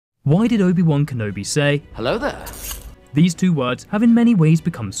Why did Obi-Wan Kenobi say, "Hello there"? These two words have in many ways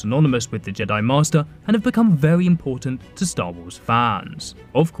become synonymous with the Jedi Master and have become very important to Star Wars fans.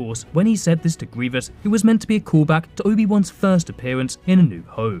 Of course, when he said this to Grievous, it was meant to be a callback to Obi-Wan's first appearance in A New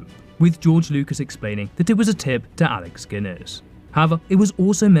Hope, with George Lucas explaining that it was a tip to Alex Guiness. However, it was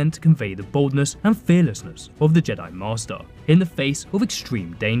also meant to convey the boldness and fearlessness of the Jedi Master in the face of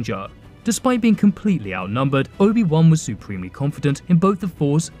extreme danger. Despite being completely outnumbered, Obi-Wan was supremely confident in both the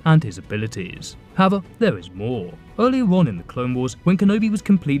Force and his abilities. However, there is more. Earlier on in the Clone Wars, when Kenobi was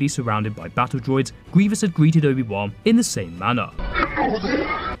completely surrounded by battle droids, Grievous had greeted Obi-Wan in the same manner.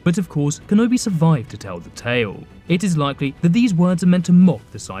 But of course, Kenobi survived to tell the tale. It is likely that these words are meant to mock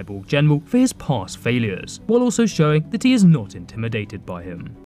the cyborg general for his past failures, while also showing that he is not intimidated by him.